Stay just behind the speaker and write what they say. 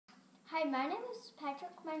Hi, my name is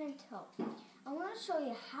Patrick Manento. I want to show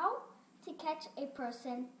you how to catch a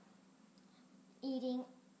person eating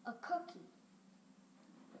a cookie.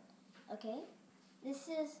 Okay, this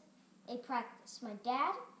is a practice. My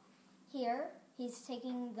dad here, he's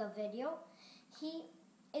taking the video. He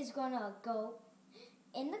is going to go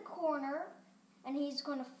in the corner and he's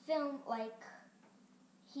going to film like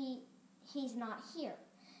he's not here.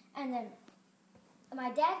 And then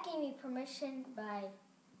my dad gave me permission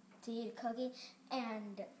to eat a cookie,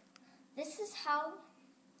 and this is how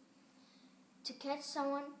to catch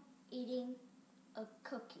someone eating a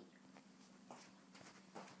cookie.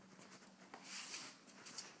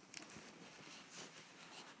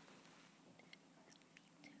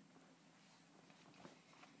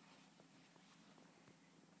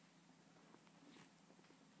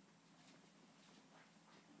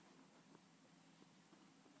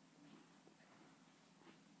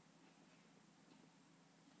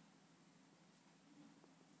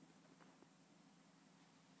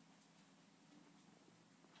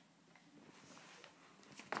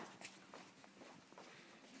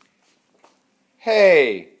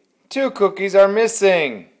 Hey, 2 cookies are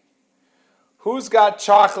missing. Who's got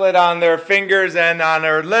chocolate on their fingers and on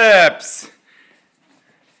their lips?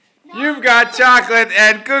 No. You've got chocolate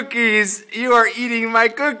and cookies. You are eating my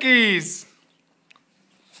cookies.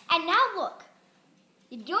 And now look.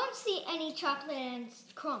 You don't see any chocolate and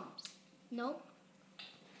crumbs. Nope.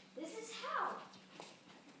 This is how.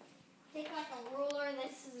 Take like a ruler.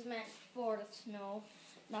 This is meant for the snow.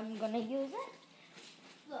 I'm going to use it.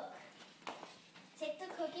 Look. Take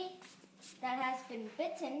the cookie that has been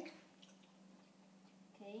bitten.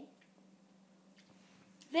 Okay.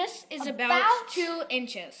 This is about 2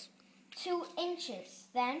 inches. 2 inches.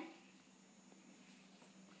 Then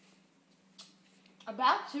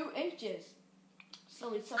About 2 inches.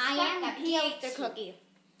 So we suspect that he ate the cookie.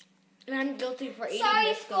 And I'm guilty for eating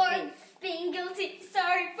this cookie. Sorry for being guilty.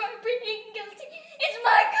 Sorry for being guilty. It's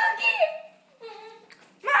my